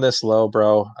I'm down this low,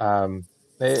 bro,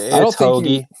 it's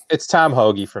Hoagie. It's Tom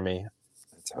Hoagie for me.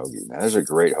 It's Hoagie, man. There's a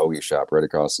great Hoagie shop right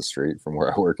across the street from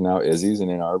where I work now. Izzy's in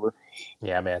Ann Arbor.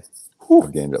 Yeah, man.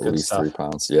 I've gained at least stuff. 3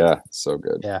 pounds. Yeah, so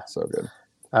good. Yeah, so good.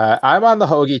 I'm on the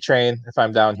Hoagie train if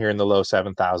I'm down here in the low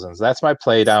 7,000s. That's my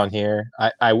play down here.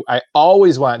 I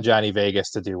always want Johnny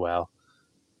Vegas to do well,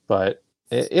 but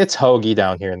it's Hoagie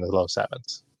down here in the low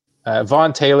 7s.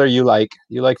 Vaughn Taylor, you like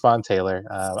Vaughn Taylor.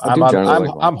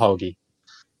 I'm Hoagie.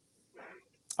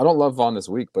 I don't love Vaughn this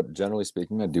week, but generally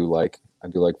speaking, I do like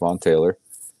Vaughn Taylor.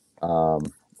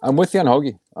 I'm with you on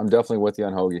Hoagie. I'm definitely with you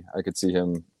on Hoagie. I could see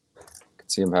him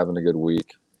having a good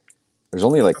week. There's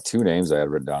only like 2 names I had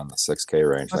written down in the 6K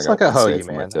range. That's like a Hoagie,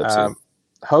 man.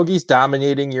 Hoagie's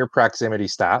dominating your proximity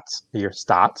stats. Your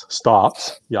stats.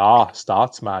 Yeah,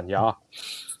 stats, man. Yeah.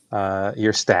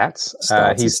 Your stats.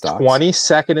 He's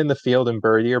 22nd in the field in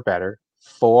birdie or better.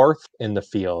 4th in the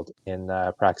field in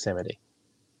proximity.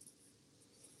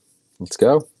 Let's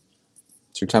go.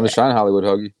 It's your time to shine, Hollywood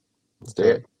Hoagie. Let's do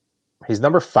it. He's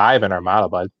number 5 in our model,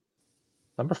 bud.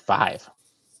 Number 5.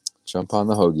 Jump on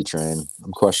the Hoagie train.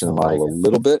 I'm questioning the model a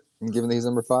little bit, given that he's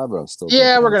number 5, but I'm still.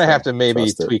 Yeah, we're gonna have to maybe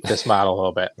tweak this model a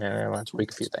little bit. Yeah, let's tweak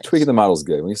a few things. Tweaking the model's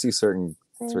good. When you see certain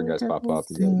guys pop up,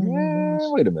 you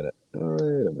go, wait a minute. All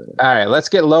right, let's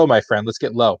get low, my friend. Let's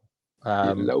get low.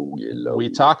 Get low. We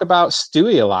talk about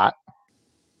Stewie a lot.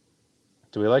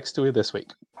 Do we like Stewie this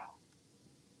week?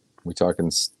 We talking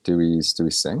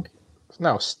Stewie Sink?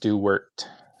 No, Stewart.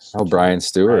 Oh, Brian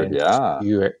Stewart. Yeah.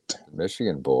 Stewart.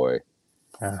 Michigan boy.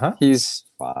 Uh-huh. He's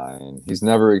fine. He's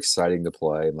never exciting to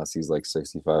play unless he's like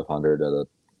 6,500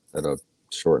 at a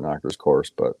short knockers course.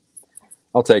 But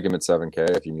I'll take him at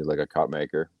 7K if you need like a cut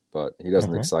maker. But he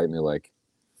doesn't excite me like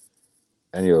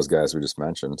any of those guys we just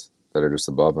mentioned that are just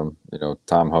above him.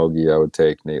 Tom Hoagie, I would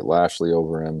take Nate Lashley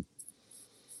over him.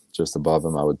 Just above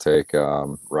him, I would take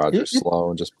Roger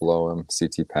Sloan just below him,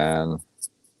 CT Pan.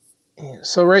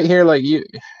 So right here, like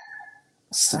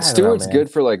Stewart's good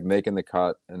for like making the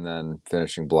cut and then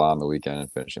finishing blah on the weekend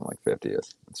and finishing like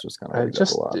 50th. It's just kind of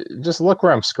just look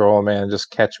where I'm scrolling, man.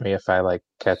 Just catch me if I like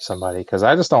catch somebody, because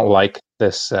I just don't like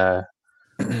this. I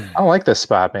don't like this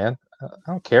spot, man. I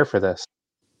don't care for this.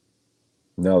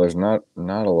 No, there's not a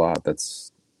lot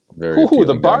that's very. Ooh,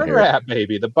 the barn rat,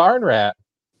 baby, the barn rat.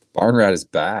 Barn rat is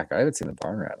back. I haven't seen the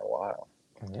barn rat in a while.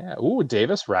 Yeah. Ooh,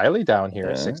 Davis Riley down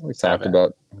here. Yeah, we talked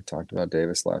about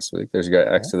Davis last week. There's your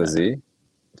guy X to the Z.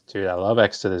 Dude, I love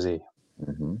X to the Z.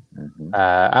 Mm-hmm, mm-hmm.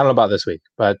 I don't know about this week,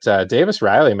 but Davis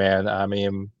Riley, man. I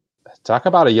mean, talk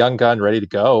about a young gun ready to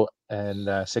go, and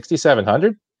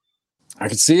 6,700. I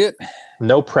can see it.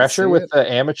 No pressure with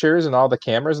the amateurs and all the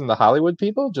cameras and the Hollywood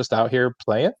people, just out here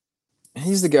playing.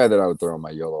 He's the guy that I would throw in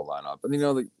my YOLO lineup. But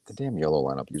the damn YOLO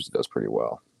lineup usually does pretty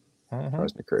well.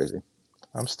 Drives me crazy.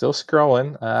 I'm still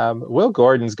scrolling. Will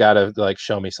Gordon's got to like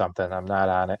show me something. I'm not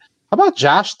on it. How about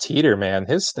Josh Teeter, man?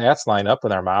 His stats line up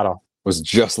with our model. Was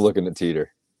just looking at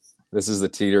Teeter. This is the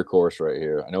Teeter course right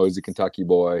here. I know he's a Kentucky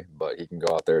boy, but he can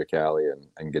go out there to Cali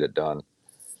and get it done.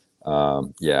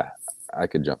 Yeah, I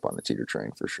could jump on the Teeter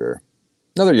train for sure.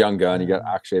 Another young gun. You got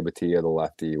Akshay Bhatia, the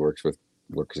lefty, works with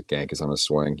Gankus on his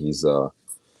swing. He's an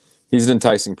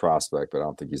enticing prospect, but I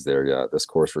don't think he's there yet. This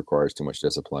course requires too much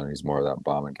discipline. He's more of that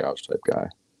bomb and couch type guy.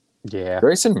 Yeah.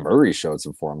 Grayson Murray showed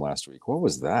some form last week. What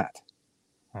was that?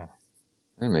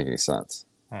 Didn't make any sense.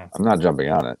 I'm not jumping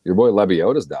on it. Your boy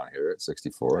Lebiota's down here at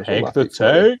 64. Take the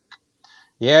take.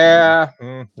 Yeah.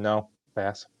 No.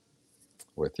 Pass.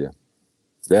 With you.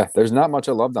 Yeah, there's not much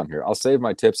I love down here. I'll save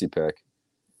my tipsy pick,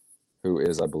 who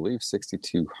is, I believe,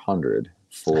 6,200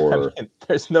 for... I mean,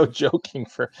 there's no joking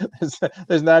for...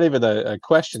 There's not even a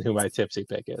question who my tipsy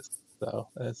pick is. So,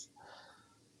 that's...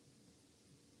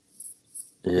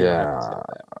 Yeah.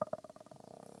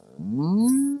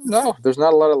 No, there's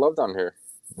not a lot of love down here.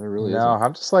 There really isn't.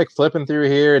 I'm just like flipping through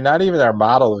here. Not even our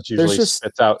model, which usually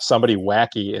spits out somebody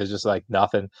wacky, is just like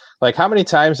nothing. Like, how many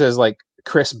times has like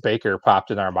Chris Baker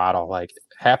popped in our model? Like,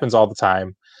 happens all the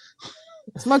time.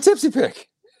 It's my tipsy pick.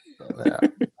 Yeah.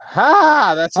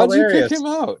 That's How'd hilarious. You pick him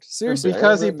out? Seriously,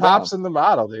 because he pops in the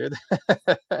model, dude.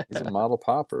 He's a model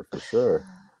popper for sure.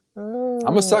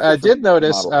 I'm a sucker. I did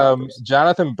notice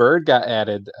Jonathan Bird got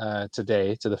added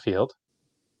today to the field.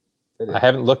 I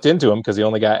haven't looked into him because he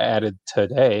only got added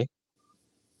today.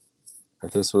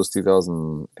 If this was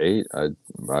 2008, I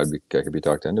could be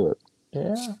talked into it.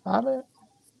 Yeah, I'm it.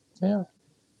 Yeah.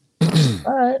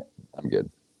 All right. I'm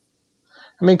good.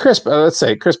 I mean, let's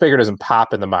say Chris Baker doesn't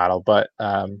pop in the model, but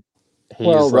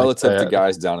he's relative to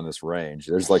guys down in this range,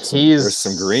 there's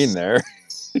some green there.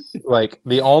 Like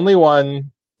the only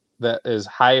one that is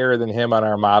higher than him on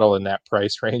our model in that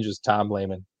price range is Tom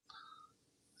Lehman.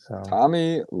 So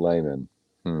Tommy Lehman.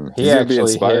 He He's actually be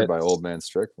inspired hits, by Old Man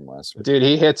Strick from last week. Dude,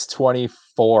 he hits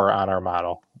 24 on our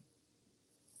model.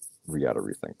 We got to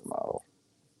rethink the model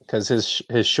because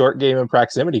his short game and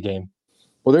proximity game.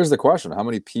 Well, there's the question: how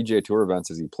many PGA Tour events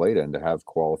has he played in to have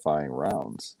qualifying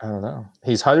rounds? I don't know.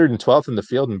 He's 112th in the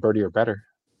field in birdie or better.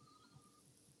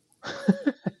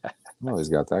 Well, he's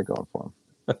got that going for him.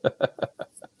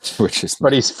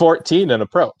 But he's 14 in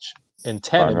approach and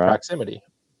 10 in proximity.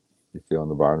 You feeling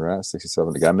the barn rat?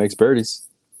 67. The guy makes birdies.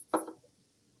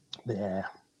 Yeah.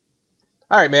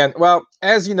 All right, man. Well,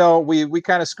 as you know, we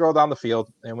kind of scroll down the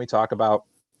field and we talk about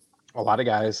a lot of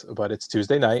guys, but it's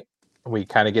Tuesday night. We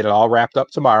kind of get it all wrapped up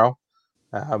tomorrow.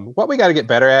 What we got to get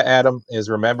better at, Adam, is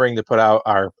remembering to put out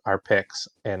our picks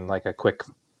in like a quick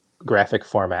graphic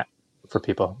format for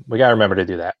people. We got to remember to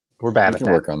do that. We're bad at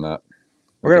that. Work on that.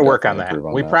 We're going to work on that.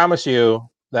 We promise you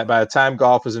that by the time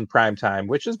golf is in prime time,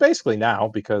 which is basically now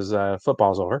because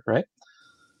football's over, right?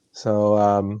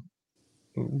 So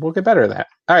we'll get better at that.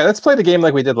 All right, let's play the game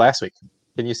like we did last week.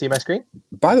 Can you see my screen?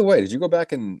 By the way, did you go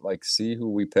back and like see who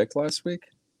we picked last week?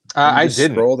 I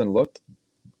didn't. Scrolled and looked.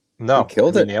 No, we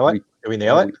killed it. Did we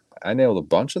nail it? I nailed a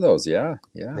bunch of those. Yeah.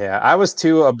 I was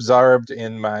too absorbed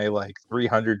in my like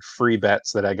 300 free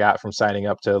bets that I got from signing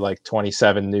up to like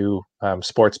 27 new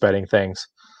sports betting things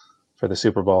for the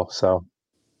Super Bowl. So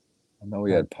I know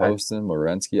we had Poston,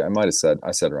 Lorensky.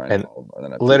 I said Ryan.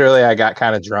 And literally, I got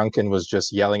kind of drunk and was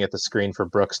just yelling at the screen for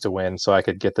Brooks to win so I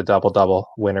could get the double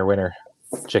winner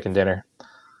chicken dinner.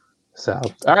 So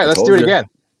all right, let's do it again.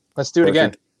 Let's do it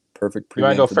again. Perfect. You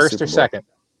want to go first or second?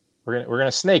 We're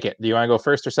gonna snake it. Do you want to go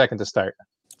first or second to start?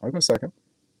 I'll go second.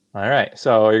 All right.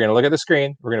 So you're gonna look at the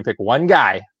screen. We're gonna pick one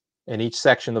guy in each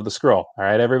section of the scroll. All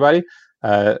right, everybody.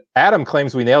 Adam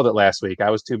claims we nailed it last week. I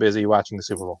was too busy watching the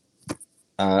Super Bowl.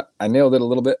 I nailed it a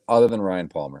little bit, other than Ryan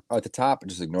Palmer. At the top,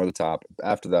 just ignore the top.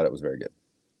 After that, it was very good.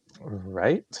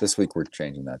 Right. This week, we're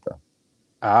changing that, though.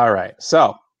 All right.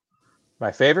 So,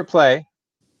 my favorite play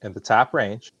in the top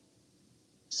range,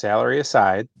 salary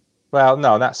aside. Well,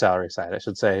 no, not salary aside. I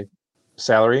should say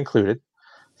salary included.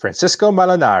 Francisco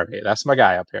Molinari. That's my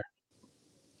guy up here.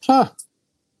 Huh.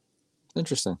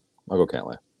 Interesting. I'll go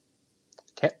Cantlay.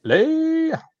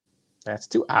 Cantlay. That's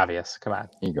too obvious. Come on.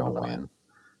 You go, man.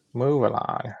 Move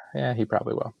along. Yeah, he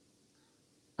probably will.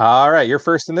 All right. You're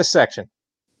first in this section.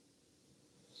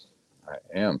 I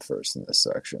am first in this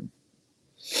section.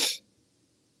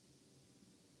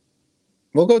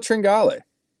 We'll go Tringale.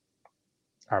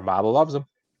 Our model loves him.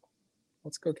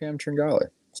 Let's go Cam Tringale.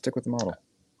 Stick with the model.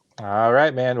 All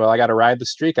right, man. Well, I got to ride the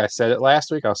streak. I said it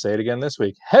last week. I'll say it again this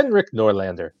week. Henrik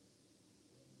Norlander.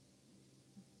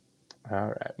 All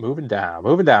right. Moving down.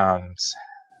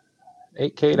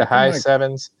 8K to high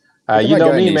sevens. You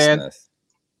know me, man. Smith.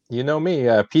 You know me.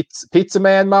 Pizza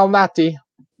Man Malnati.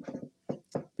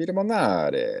 Peter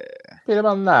Malnati.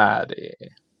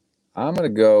 I'm going to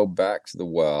go back to the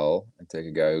well and take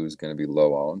a guy who's going to be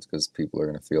low owned because people are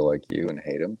going to feel like you and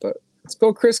hate him. But let's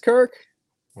go Chris Kirk.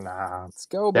 Nah. Let's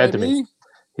go, dead baby. To me.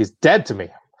 He's dead to me.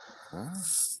 All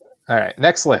right.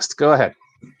 Next list. Go ahead.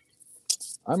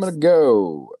 I'm going to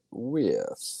go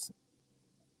with...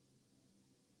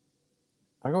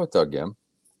 I'll go with Doug Gim.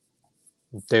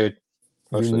 Dude,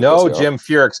 you know Jim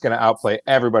Furyk's going to outplay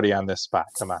everybody on this spot.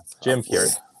 Come on. Jim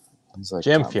Furyk. Like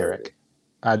Jim Furyk.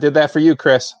 I did that for you,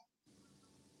 Chris.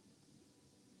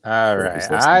 All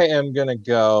right. I am going to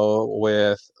go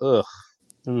with...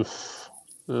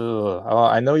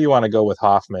 I know you want to go with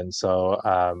Hoffman, so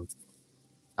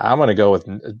I'm going to go with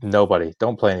nobody.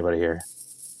 Don't play anybody here.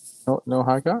 No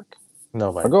Highcock?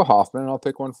 Nobody. I'll go Hoffman, and I'll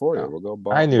pick one for you. We'll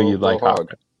go I knew you'd like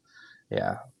Hoffman.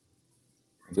 Yeah.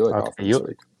 I do like Hoffman this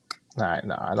week. All right,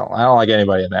 no, I don't like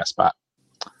anybody in that spot.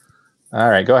 All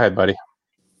right, go ahead, buddy.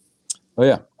 Oh,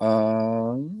 yeah.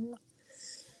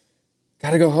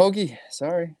 Gotta go Hoagie.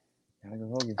 Sorry. Gotta go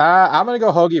Hoagie. I'm going to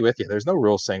go Hoagie with you. There's no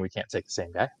rules saying we can't take the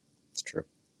same guy. It's true.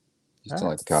 You just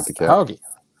don't like the copycat. Hoagie.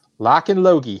 Lock and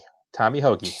Logie. Tommy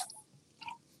Hoagie.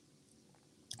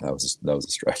 That was a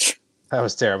stretch. That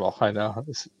was terrible. I know.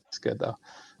 It's good, though.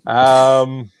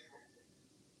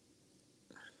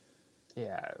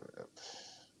 Yeah.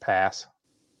 Pass.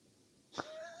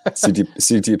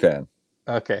 CT Pan.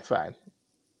 Okay, fine.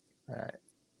 All right.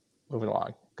 Moving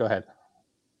along. Go ahead.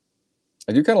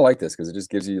 I do kind of like this because it just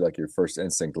gives you like your first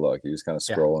instinct look. You just kind of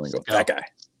scroll and go, that guy.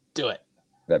 Do it.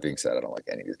 That being said, I don't like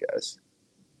any of these guys.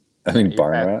 I mean,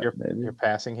 Barnrat, maybe. You're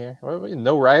passing here.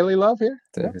 No Riley love here?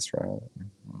 Davis Riley.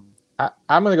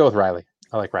 I'm going to go with Riley.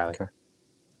 I like Riley. Okay.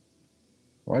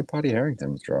 Why'd Potty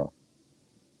Harrington withdraw?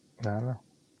 I don't know.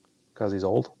 Because he's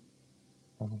old.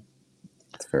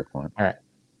 That's a fair point. All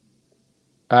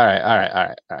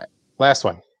right. Last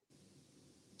one.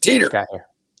 Teeter. Got here.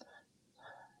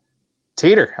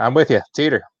 Teeter. I'm with you.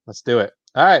 Teeter. Let's do it.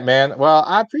 All right, man. Well,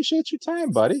 I appreciate your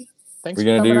time, buddy. Thanks for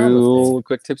coming on with me. We're going to do a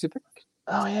quick tipsy pick?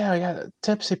 Oh, yeah. We got a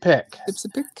tipsy pick.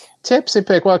 Tipsy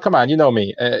pick. Well, come on. You know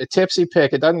me. Tipsy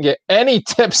pick. It doesn't get any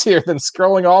tipsier than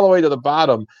scrolling all the way to the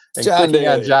bottom and clicking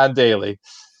on John Daly.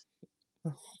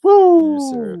 Woo!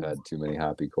 You, sir, have had too many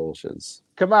happy Kolsch's.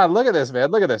 Come on. Look at this, man.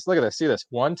 Look at this. See this.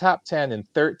 1 top 10 and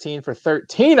 13 for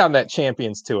 13 on that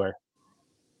Champions Tour.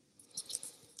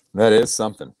 That is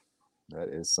something.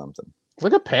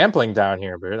 Look at Pampling down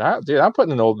here, dude. I'm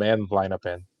putting an old man lineup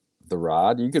in. The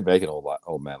Rod, you could make an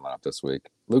old man lineup this week.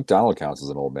 Luke Donald counts as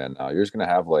an old man now. You're just going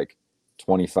to have like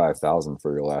 25,000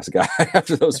 for your last guy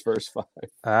after those first 5.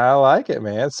 I like it,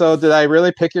 man. So did I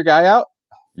really pick your guy out?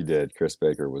 You did. Chris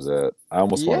Baker was it. I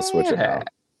almost want to switch it now.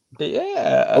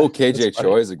 Yeah. Oh, KJ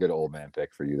Choi is a good old man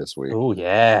pick for you this week. Oh,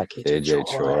 yeah. KJ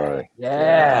Choi.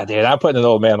 Yeah, dude. I'm putting an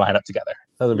old man lineup together.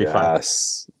 That'll be fun.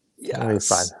 Yes. That'll be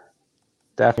fun.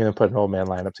 Definitely going to put an old man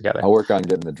lineup together. I'll work on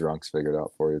getting the drunks figured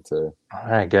out for you, too. All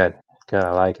right, good. I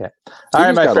like it. All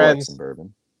right, my friends. Some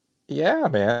bourbon. Yeah,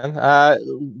 man.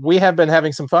 We have been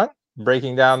having some fun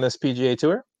breaking down this PGA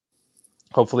Tour.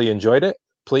 Hopefully you enjoyed it.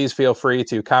 Please feel free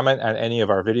to comment on any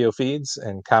of our video feeds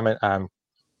and comment on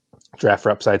Draft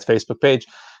for Upside's Facebook page.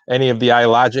 Any of the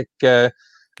iLogic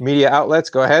media outlets,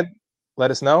 go ahead.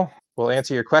 Let us know. We'll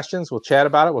answer your questions. We'll chat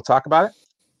about it. We'll talk about it.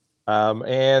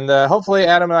 And hopefully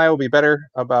Adam and I will be better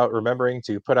about remembering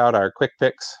to put out our quick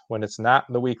picks when it's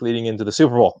not the week leading into the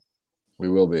Super Bowl. We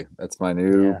will be. That's my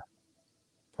new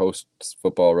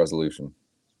post-football resolution.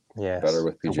 Yeah. Better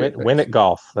with PGA win at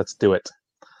golf. Let's do it.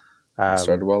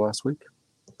 Started well last week.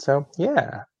 So,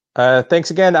 yeah.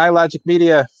 Thanks again to iLogic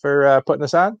Media for putting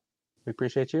us on. We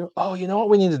appreciate you. Oh, you know what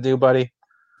we need to do, buddy?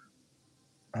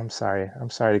 I'm sorry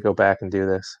to go back and do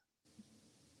this.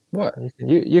 What?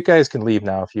 You guys can leave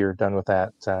now if you're done with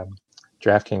that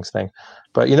DraftKings thing.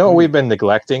 But you know what we've been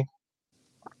neglecting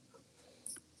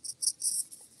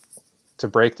to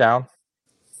break down?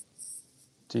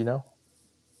 Do you know?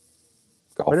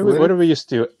 What do we used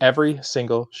to do every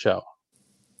single show?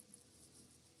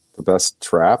 The best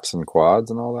traps and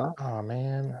quads and all that? Oh,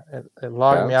 man. It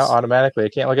logged me out automatically. I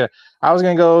can't look at it. I was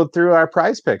going to go through our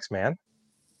prize picks, man.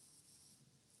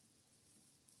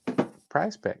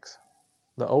 Prize picks.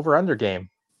 The over-under game.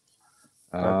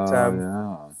 But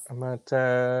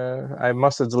I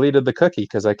must have deleted the cookie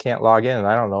because I can't log in, and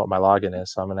I don't know what my login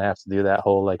is, so I'm going to have to do that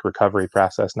whole recovery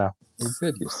process now. You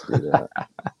did used to do that.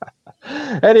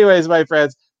 Anyways, my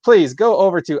friends, please go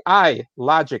over to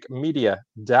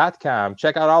ilogicmedia.com.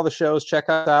 Check out all the shows. Check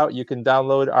us out. You can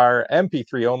download our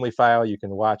MP3 only file. You can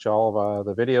watch all of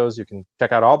the videos. You can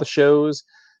check out all the shows,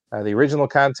 the original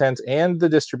content, and the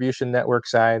distribution network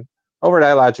side over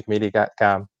at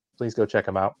ilogicmedia.com. Please go check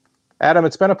them out. Adam,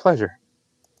 it's been a pleasure.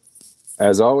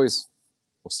 As always,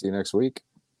 we'll see you next week.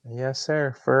 Yes,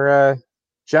 sir. For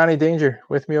Johnny Danger,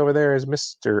 with me over there is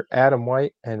Mr. Adam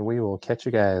White, and we will catch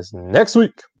you guys next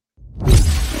week.